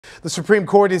The Supreme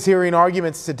Court is hearing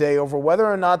arguments today over whether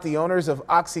or not the owners of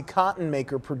OxyContin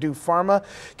maker Purdue Pharma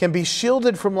can be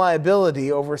shielded from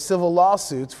liability over civil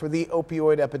lawsuits for the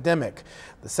opioid epidemic.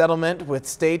 The settlement with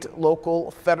state,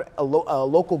 local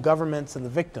governments and the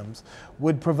victims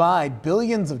would provide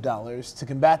billions of dollars to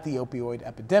combat the opioid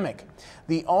epidemic.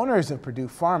 The owners of Purdue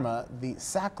Pharma, the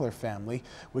Sackler family,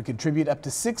 would contribute up to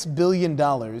 $6 billion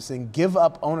and give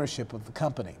up ownership of the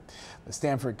company. The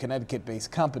Stamford,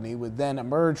 Connecticut-based company would then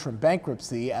emerge from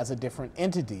bankruptcy as a different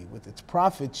entity, with its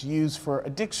profits used for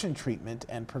addiction treatment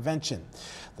and prevention.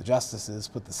 The justices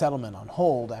put the settlement on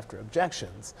hold after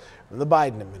objections from the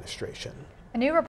Biden administration. A new